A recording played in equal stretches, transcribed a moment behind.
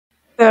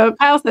So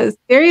Kyle says,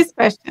 serious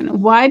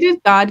question. Why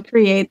did God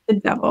create the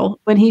devil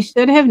when he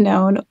should have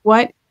known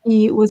what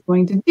he was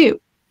going to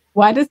do?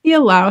 Why does he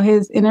allow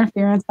his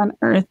interference on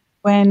earth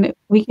when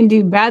we can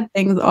do bad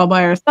things all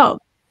by ourselves?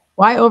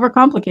 Why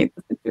overcomplicate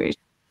the situation?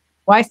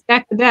 Why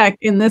stack the deck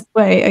in this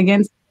way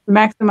against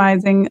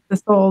maximizing the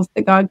souls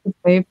that God could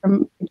save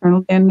from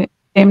eternal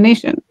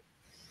damnation?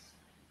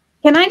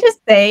 Can I just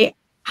say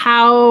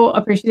how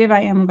appreciative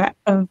I am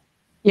of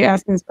you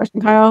asking this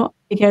question, Kyle?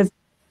 Because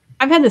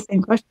I've had the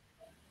same question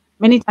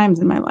many times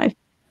in my life.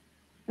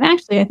 And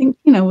actually, I think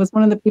Tina was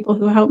one of the people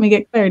who helped me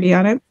get clarity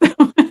on it.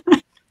 So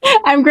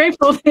I'm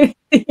grateful to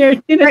hear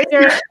Tina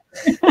share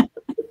it.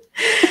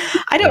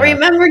 I don't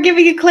remember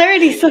giving you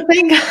clarity, so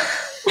thank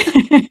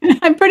God.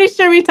 I'm pretty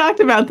sure we talked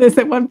about this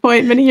at one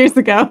point many years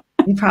ago.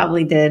 You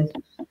probably did.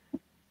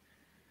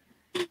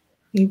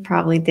 You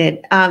probably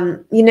did.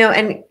 And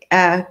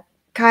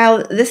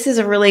Kyle, this is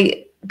a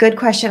really good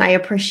question. I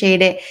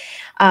appreciate it.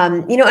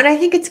 And I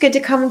think it's good to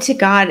come to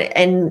God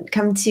and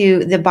come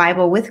to the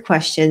Bible with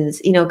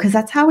questions, because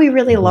that's how we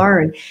really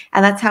learn.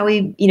 And that's how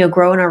we,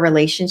 grow in our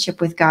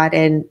relationship with God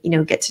and,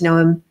 get to know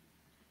him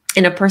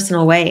in a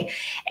personal way.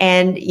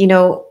 And,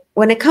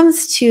 when it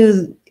comes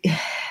to,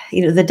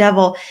 the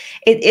devil,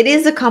 it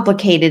is a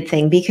complicated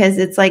thing because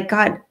it's like,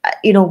 God,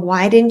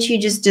 why didn't you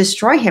just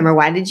destroy him? Or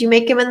why did you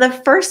make him in the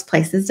first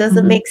place? This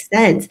doesn't make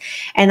sense.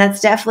 And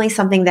that's definitely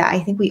something that I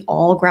think we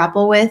all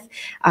grapple with,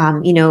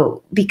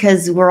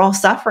 because we're all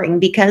suffering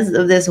because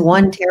of this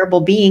one terrible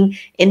being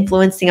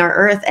influencing our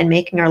earth and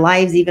making our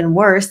lives even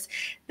worse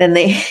than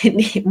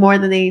more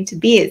than they need to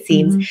be, it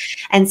seems.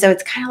 And so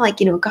it's kind of like,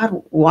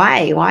 God,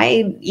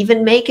 why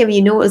even make him?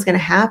 You know what was going to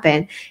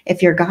happen.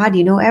 If you're God,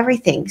 you know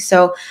everything.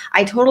 So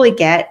I totally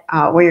get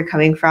where you're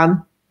coming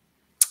from.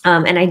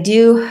 And I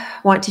do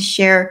want to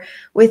share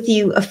with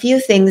you a few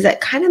things that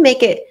kind of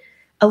make it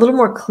a little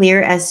more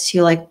clear as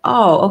to like,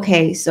 oh,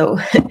 okay. So,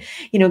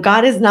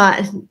 God is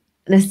not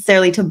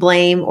necessarily to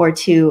blame or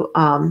to,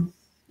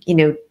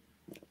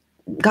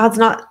 God's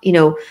not,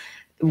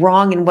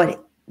 wrong in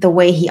the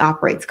way he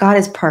operates. God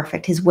is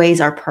perfect. His ways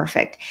are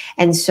perfect.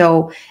 And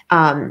so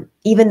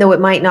even though it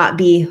might not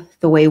be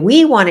the way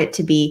we want it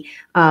to be,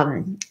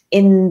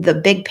 in the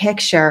big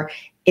picture,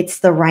 it's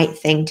the right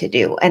thing to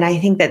do. And I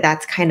think that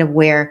that's kind of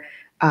where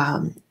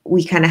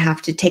we kind of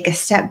have to take a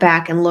step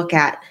back and look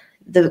at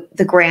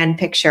the grand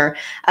picture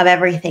of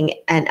everything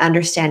and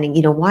understanding,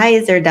 why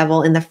is there a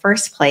devil in the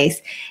first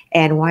place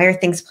and why are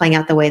things playing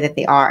out the way that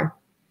they are?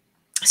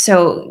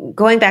 So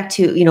going back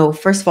to,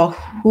 first of all,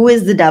 who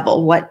is the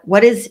devil?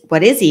 What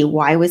is he?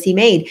 Why was he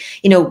made?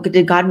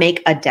 Did God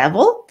make a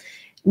devil?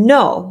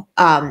 No.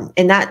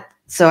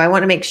 So I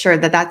want to make sure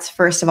that that's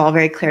first of all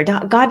very clear.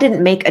 God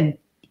didn't make a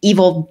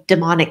evil,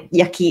 demonic,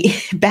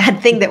 yucky, bad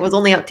thing that was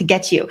only out to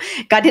get you.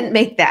 God didn't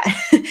make that.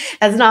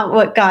 That's not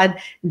what God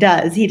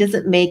does. He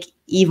doesn't make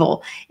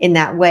evil in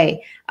that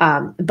way.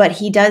 But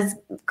he does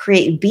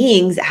create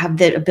beings that have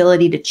the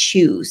ability to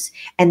choose.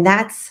 And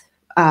that's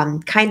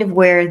kind of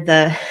where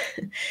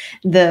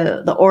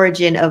the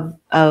origin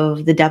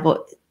of the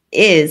devil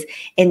is,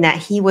 in that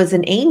he was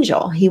an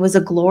angel. He was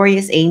a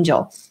glorious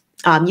angel.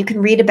 You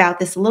can read about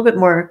this a little bit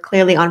more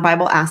clearly on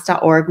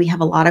Bibleask.org. We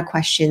have a lot of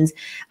questions.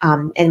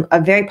 And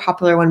a very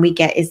popular one we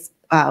get is,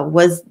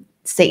 was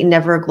Satan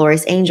never a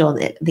glorious angel?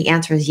 And the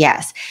answer is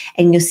yes.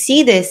 And you'll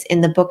see this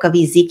in the book of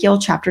Ezekiel,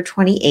 chapter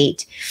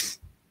 28.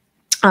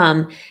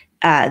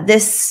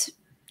 This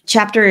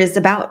chapter is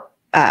about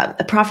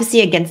a prophecy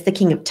against the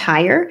king of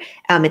Tyre.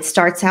 It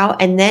starts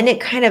out and then it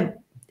kind of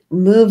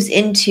moves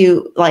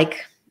into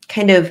like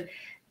kind of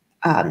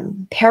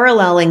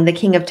paralleling the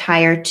king of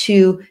Tyre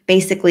to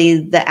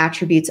basically the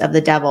attributes of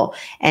the devil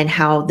and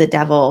how the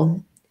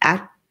devil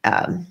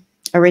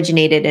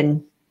originated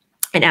and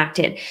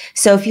acted.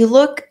 So if you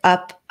look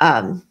up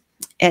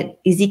at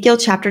Ezekiel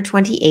chapter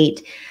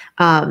 28,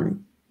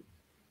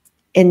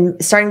 in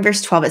starting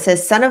verse 12, it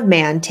says, Son of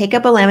man, take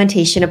up a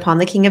lamentation upon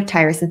the king of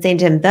Tyrus and say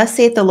to him, Thus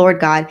saith the Lord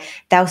God,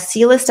 thou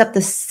sealest up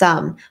the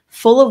sum,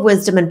 full of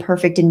wisdom and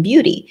perfect in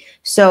beauty.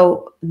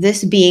 So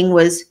this being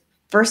was,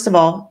 first of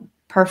all,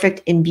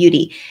 perfect in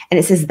beauty. And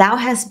it says, thou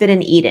hast been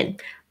in Eden.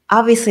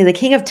 Obviously, the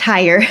king of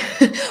Tyre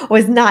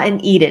was not in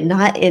Eden,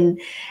 not in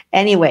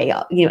any way.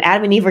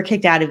 Adam and Eve were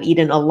kicked out of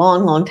Eden a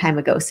long, long time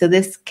ago. So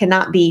this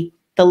cannot be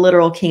the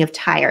literal king of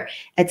Tyre.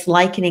 It's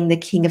likening the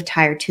king of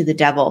Tyre to the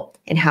devil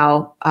and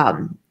how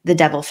the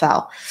devil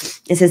fell.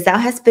 It says, thou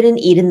hast been in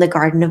Eden, the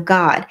garden of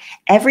God.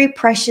 Every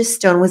precious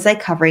stone was thy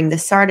covering, the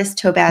sardius,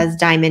 topaz,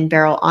 diamond,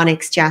 beryl,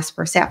 onyx,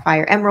 jasper,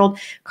 sapphire, emerald,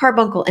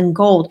 carbuncle, and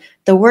gold.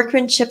 The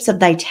workmanships of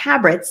thy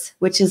tabrets,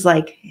 which is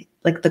like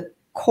the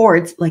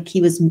chords, like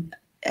he was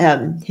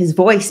his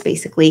voice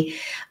basically,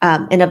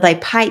 and of thy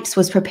pipes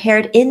was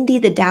prepared in thee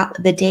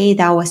the day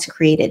thou wast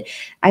created.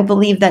 I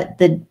believe that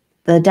the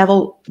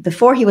devil,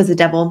 before he was a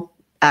devil,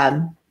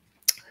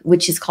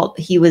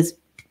 he was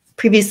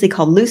previously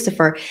called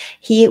Lucifer,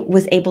 he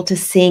was able to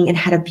sing and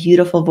had a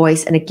beautiful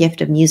voice and a gift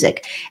of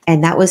music.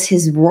 And that was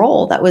his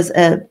role. That was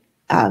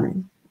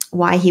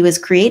why he was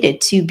created,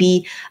 to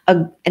be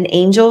an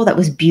angel that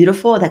was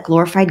beautiful, that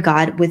glorified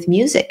God with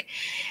music.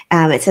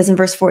 It says in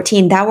verse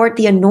 14, thou art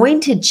the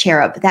anointed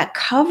cherub that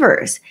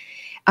covers.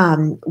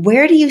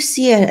 Where do you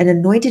see an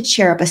anointed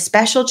cherub, a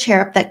special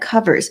cherub that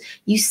covers?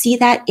 You see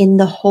that in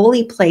the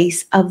holy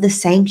place of the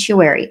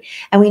sanctuary.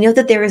 And we know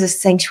that there is a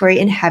sanctuary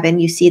in heaven.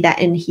 You see that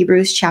in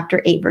Hebrews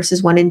chapter 8,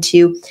 verses 1 and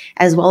 2,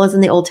 as well as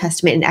in the Old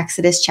Testament in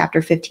Exodus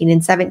chapter 15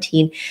 and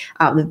 17.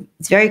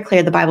 It's very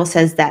clear. The Bible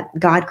says that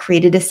God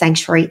created a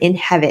sanctuary in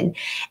heaven.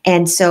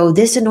 And so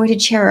this anointed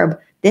cherub,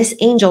 this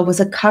angel, was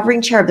a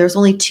covering cherub. There's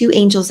only two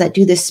angels that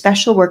do this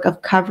special work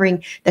of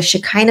covering the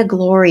Shekinah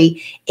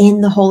glory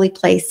in the holy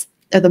place,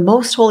 or the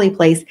most holy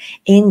place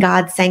in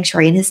God's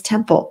sanctuary, in his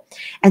temple.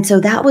 And so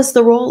that was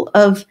the role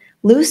of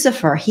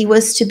Lucifer. He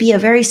was to be a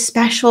very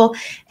special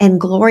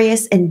and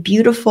glorious and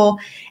beautiful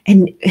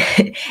and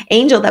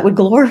angel that would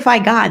glorify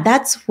God.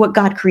 That's what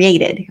God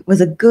created. It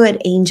was a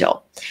good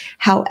angel.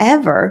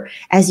 However,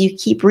 as you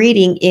keep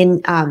reading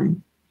in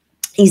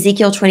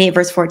Ezekiel 28,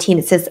 verse 14,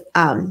 it says,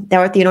 thou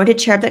art the anointed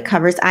cherub that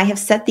covers. I have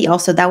set thee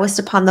also. Thou wast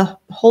upon the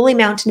holy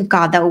mountain of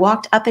God. Thou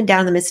walked up and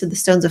down in the midst of the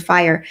stones of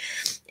fire.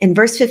 And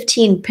verse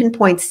 15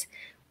 pinpoints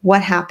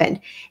what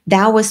happened.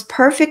 Thou wast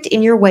perfect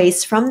in your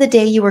ways from the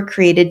day you were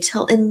created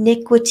till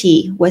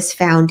iniquity was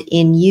found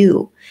in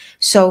you.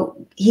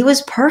 So he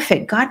was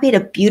perfect. God made a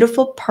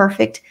beautiful,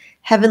 perfect,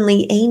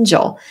 heavenly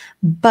angel,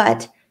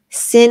 but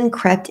sin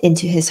crept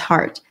into his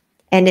heart.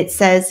 And it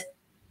says,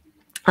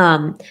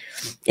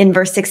 in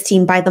verse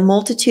 16, by the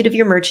multitude of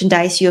your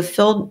merchandise, you have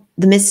filled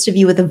the midst of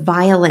you with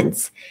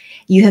violence.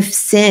 You have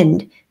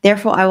sinned.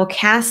 Therefore, I will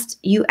cast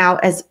you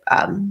out as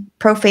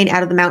profane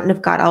out of the mountain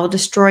of God. I will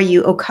destroy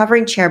you, O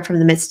covering cherub, from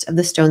the midst of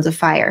the stones of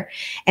fire.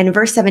 And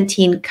verse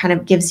 17 kind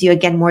of gives you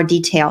again more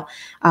detail.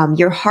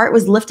 Your heart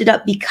was lifted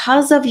up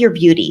because of your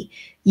beauty.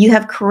 You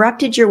have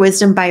corrupted your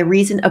wisdom by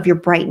reason of your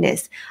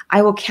brightness.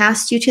 I will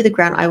cast you to the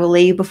ground. I will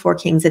lay you before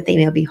kings that they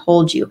may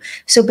behold you.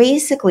 So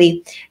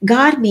basically,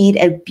 God made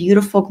a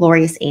beautiful,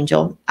 glorious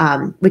angel,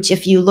 which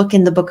if you look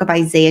in the book of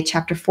Isaiah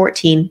chapter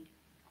 14,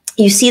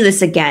 you see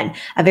this again,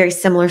 a very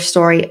similar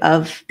story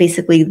of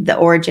basically the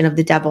origin of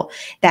the devil,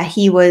 that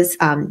he was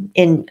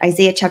in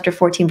Isaiah chapter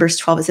 14, verse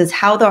 12, it says,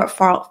 how thou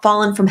art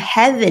fallen from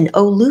heaven,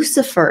 O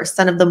Lucifer,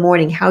 son of the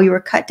morning, how you were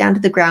cut down to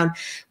the ground,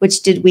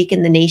 which did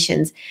weaken the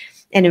nations.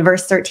 And in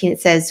verse 13, it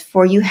says,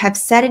 for you have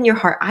said in your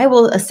heart, I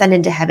will ascend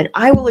into heaven.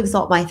 I will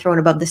exalt my throne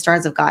above the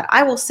stars of God.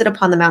 I will sit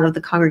upon the mount of the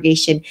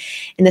congregation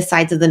in the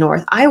sides of the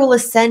north. I will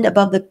ascend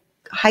above the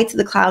heights of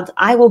the clouds.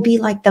 I will be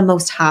like the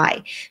Most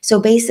High. So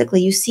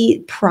basically, you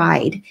see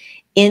pride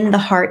in the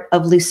heart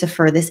of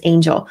Lucifer, this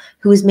angel,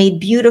 who is made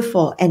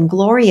beautiful and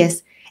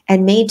glorious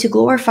and made to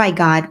glorify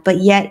God, but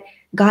yet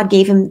God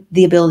gave him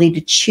the ability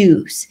to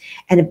choose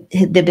and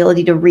the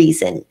ability to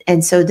reason.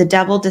 And so the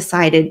devil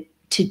decided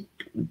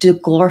to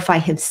glorify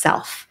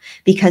himself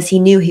because he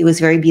knew he was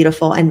very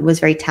beautiful and was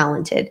very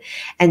talented.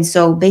 And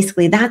so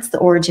basically that's the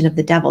origin of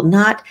the devil,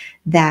 not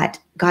that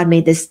God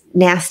made this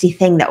nasty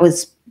thing that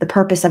was the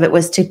purpose of it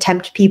was to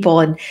tempt people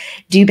and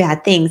do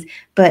bad things,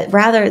 but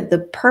rather the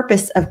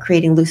purpose of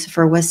creating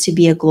Lucifer was to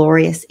be a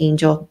glorious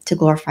angel to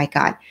glorify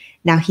God.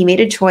 Now he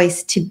made a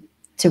choice to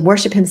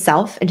worship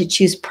himself and to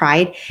choose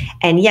pride.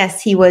 And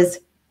yes, he was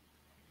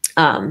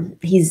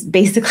he's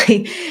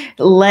basically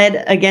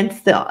led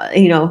against the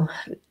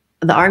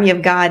army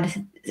of God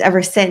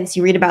ever since.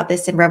 You read about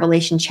this in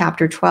Revelation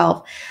chapter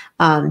 12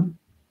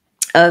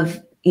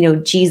 of,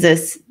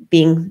 Jesus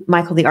being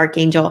Michael the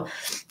archangel,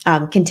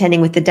 contending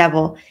with the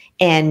devil.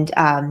 And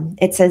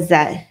it says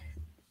that,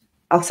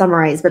 I'll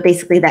summarize, but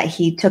basically that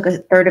he took a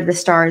third of the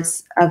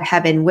stars of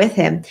heaven with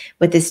him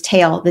with his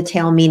tail, the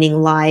tail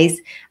meaning lies.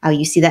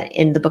 You see that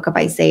in the book of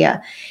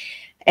Isaiah.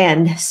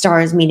 And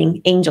stars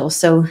meaning angels.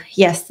 So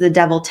yes, the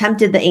devil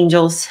tempted the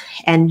angels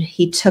and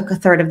he took a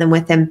third of them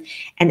with him.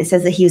 And it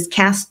says that he was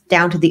cast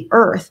down to the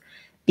earth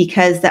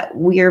because that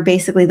we're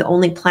basically the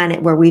only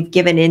planet where we've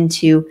given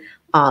into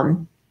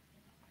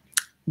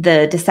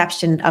the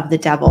deception of the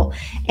devil.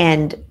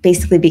 And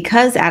basically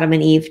because Adam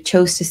and Eve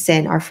chose to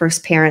sin, our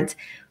first parents,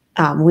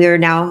 we are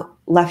now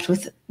left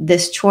with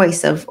this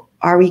choice of,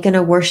 are we going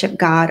to worship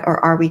God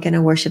or are we going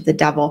to worship the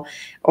devil,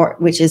 or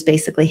which is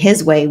basically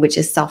his way, which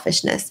is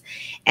selfishness.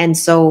 And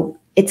so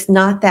it's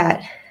not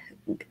that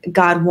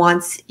God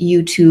wants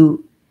you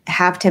to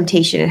have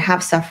temptation and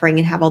have suffering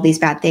and have all these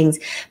bad things,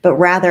 but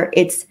rather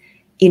it's,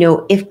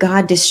 if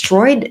God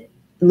destroyed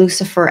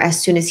Lucifer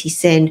as soon as he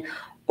sinned,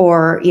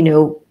 or,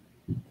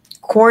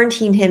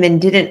 quarantined him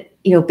and didn't,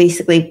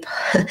 basically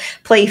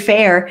play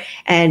fair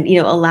and,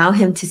 allow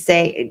him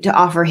to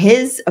offer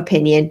his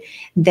opinion,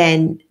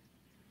 then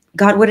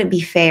God wouldn't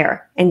be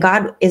fair. And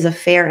God is a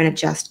fair and a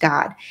just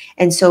God.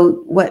 And so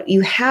what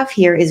you have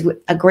here is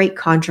a great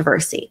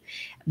controversy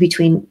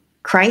between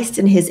Christ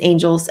and his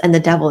angels and the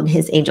devil and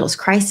his angels,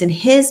 Christ and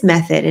his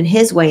method and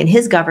his way and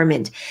his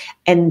government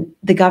and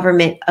the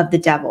government of the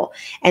devil.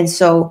 And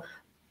so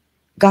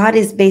God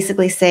is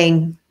basically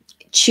saying,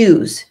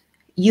 choose.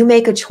 You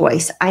make a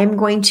choice. I'm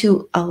going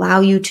to allow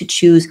you to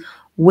choose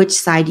which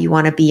side you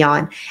want to be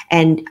on.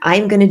 And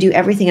I'm going to do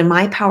everything in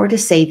my power to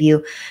save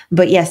you.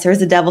 But yes,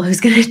 there's a devil who's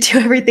going to do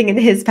everything in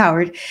his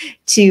power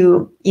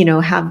to,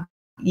 have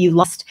you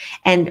lost.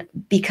 And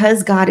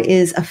because God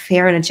is a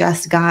fair and a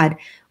just God,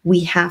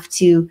 we have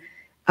to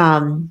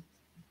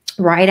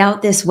ride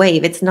out this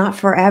wave. It's not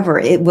forever.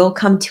 It will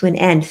come to an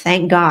end.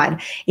 Thank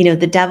God.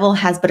 The devil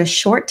has but a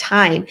short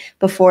time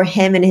before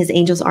him and his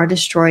angels are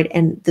destroyed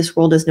and this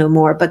world is no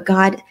more. But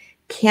God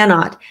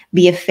cannot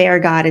be a fair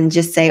God and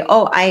just say,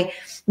 oh, I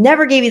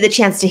never gave you the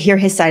chance to hear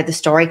his side of the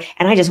story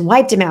and I just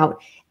wiped him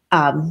out.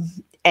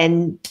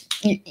 And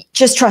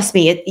just trust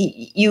me,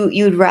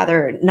 you'd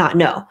rather not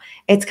know.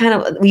 It's kind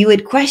of, you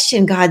would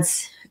question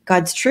God's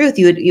truth.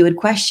 You would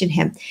question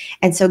him.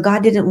 And so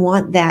God didn't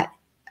want that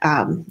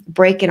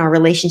break in our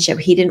relationship.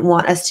 He didn't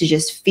want us to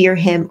just fear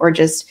him or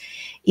just,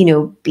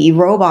 be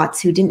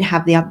robots who didn't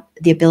have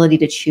the ability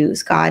to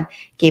choose. God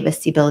gave us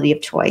the ability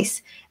of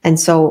choice. And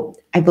so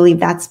I believe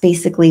that's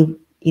basically,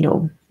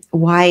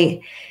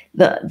 why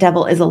the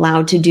devil is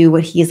allowed to do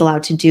what he is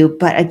allowed to do.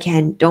 But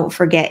again, don't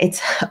forget, it's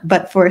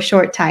but for a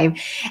short time.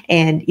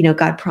 And,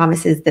 God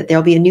promises that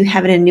there'll be a new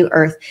heaven and a new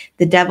earth.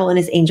 The devil and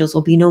his angels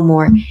will be no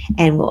more,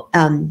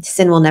 and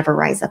sin will never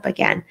rise up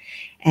again.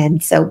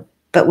 And so,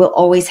 but we'll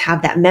always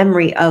have that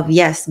memory of,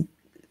 yes,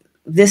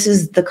 this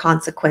is the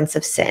consequence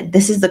of sin.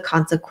 This is the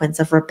consequence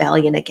of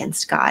rebellion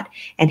against God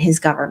and his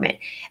government.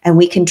 And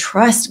we can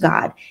trust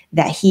God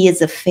that he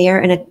is a fair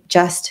and a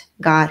just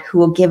God who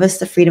will give us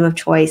the freedom of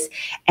choice,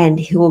 and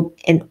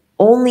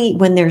only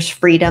when there's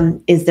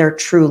freedom is there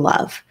true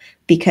love.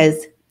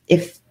 Because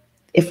if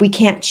we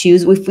can't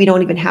choose, if we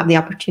don't even have the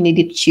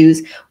opportunity to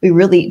choose, we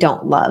really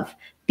don't love,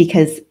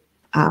 because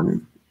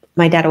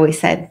my dad always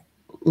said,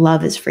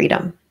 love is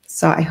freedom.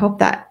 So I hope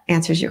that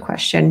answers your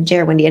question. Jay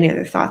or Wendy, any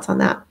other thoughts on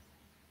that?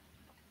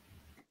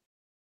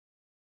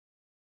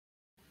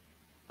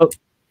 Oh,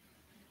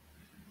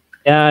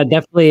 yeah,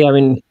 definitely. I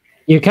mean,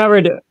 you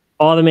covered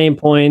all the main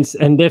points,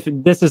 and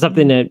this is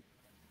something that we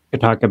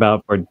could talk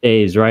about for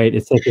days, right?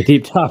 It's such a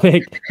deep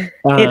topic.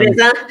 It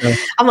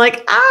is. I'm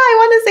like, I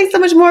want to say so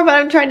much more, but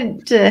I'm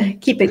trying to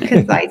keep it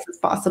concise as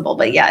possible.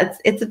 But yeah,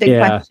 it's a big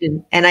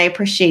question, and I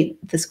appreciate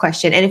this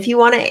question. And if you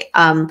want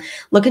to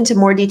look into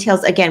more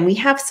details, again, we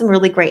have some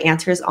really great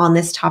answers on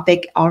this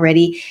topic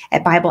already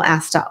at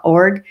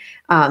Bibleask.org.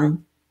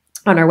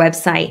 On our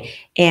website.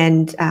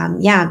 And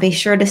be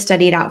sure to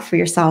study it out for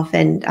yourself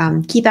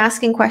and keep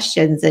asking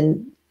questions.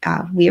 And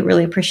we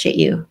really appreciate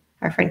you,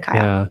 our friend Kyle.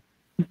 Yeah.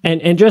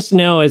 And just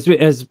know,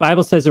 as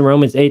Bible says in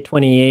Romans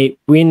 8:28,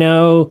 we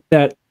know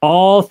that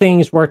all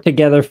things work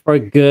together for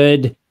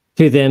good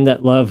to them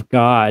that love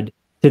God,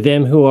 to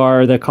them who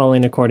are the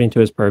calling according to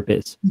his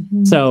purpose.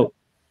 Mm-hmm. So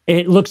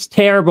it looks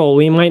terrible.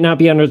 We might not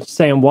be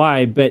understand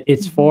why, but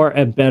it's for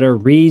a better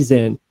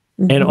reason.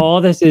 Mm-hmm. And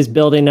all this is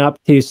building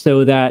up to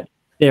so that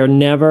there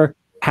never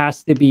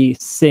has to be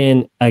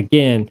sin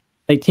again.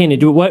 Like, Tina,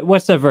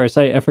 what's the verse?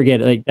 I forget.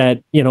 Like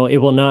that,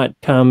 it will not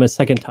come a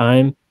second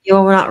time. It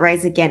will not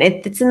rise again.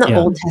 It's in the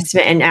Old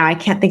Testament, and I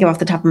can't think of off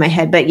the top of my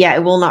head. But yeah,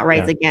 it will not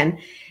rise again.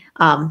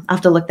 I'll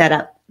have to look that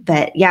up.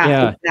 But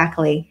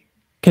exactly.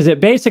 Because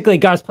basically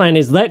God's plan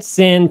is let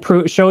sin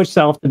show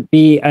itself to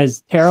be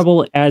as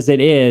terrible as it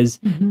is,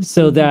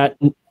 so that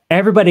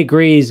everybody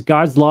agrees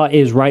God's law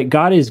is right.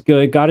 God is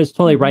good. God is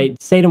totally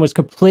right. Satan was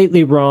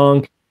completely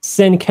wrong.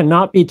 Sin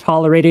cannot be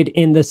tolerated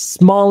in the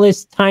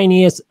smallest,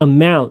 tiniest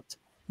amount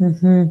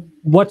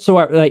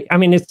whatsoever. Like, I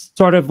mean, it's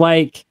sort of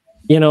like,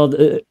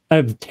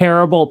 a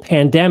terrible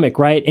pandemic,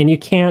 right? And you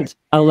can't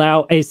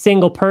allow a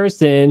single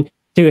person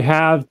to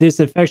have this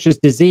infectious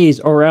disease,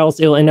 or else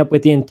it'll end up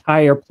with the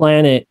entire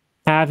planet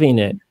having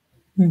it.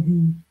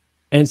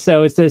 And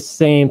so it's the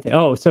same thing.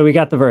 Oh, so we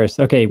got the verse.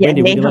 Okay,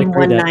 Wendy, would you like to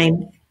read that?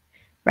 1:9,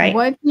 right?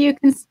 What do you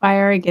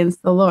conspire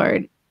against the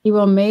Lord? He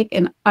will make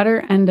an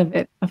utter end of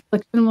it.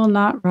 Affliction will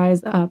not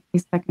rise up a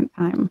second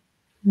time.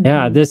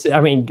 Yeah,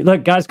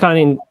 look, God's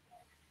calling,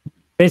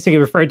 basically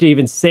referred to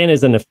even sin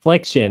as an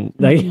affliction,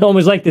 like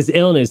almost like this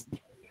illness.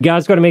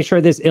 God's going to make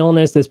sure this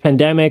illness, this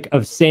pandemic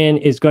of sin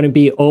is going to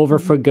be over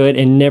for good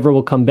and never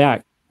will come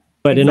back.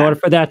 But in order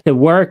for that to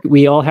work,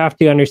 we all have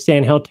to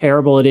understand how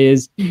terrible it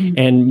is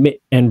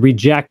and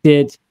reject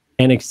it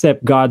and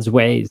accept God's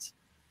ways.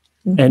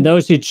 And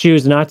those who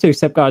choose not to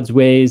accept God's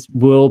ways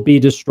will be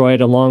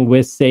destroyed along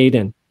with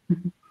Satan.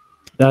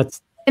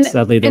 That's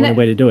sadly the only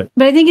way to do it.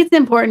 But I think it's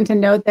important to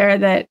note there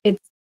that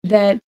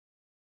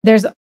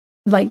there's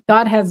like,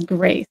 God has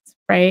grace,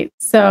 right?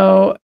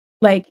 So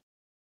like,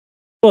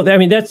 well, I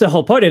mean, that's the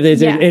whole point of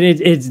this.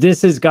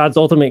 This is God's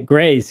ultimate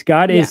grace.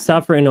 God is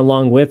suffering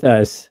along with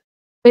us.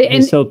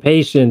 He's so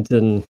patient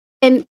and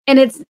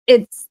it's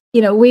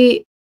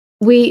we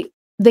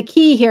the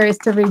key here is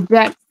to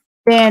reject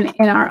sin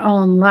in our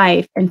own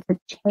life and to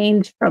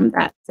change from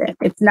that sin.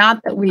 It's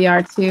not that we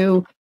are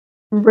to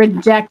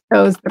reject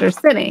those that are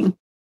sinning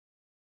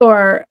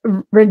or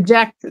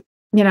reject,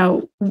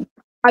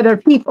 other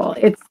people.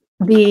 It's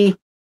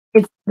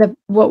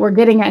what we're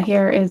getting at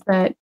here is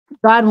that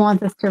God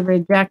wants us to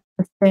reject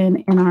the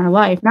sin in our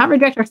life, not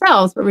reject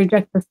ourselves, but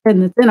reject the sin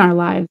that's in our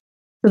lives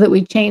so that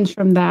we change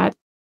from that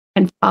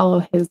and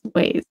follow his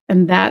ways.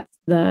 And that's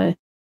the,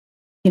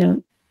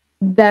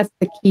 that's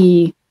the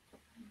key.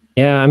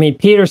 Yeah, I mean,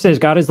 Peter says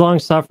God is long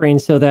suffering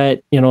so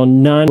that,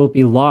 none will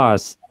be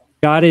lost.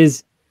 God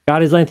is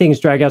letting things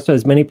drag out so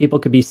as many people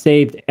could be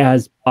saved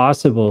as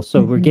possible.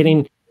 So we're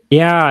getting,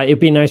 it'd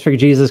be nice for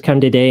Jesus to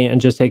come today and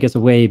just take us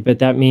away. But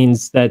that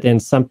means that then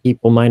some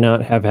people might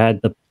not have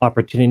had the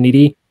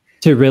opportunity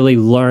to really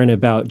learn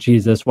about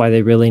Jesus, why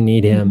they really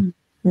need him.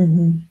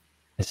 Mm-hmm.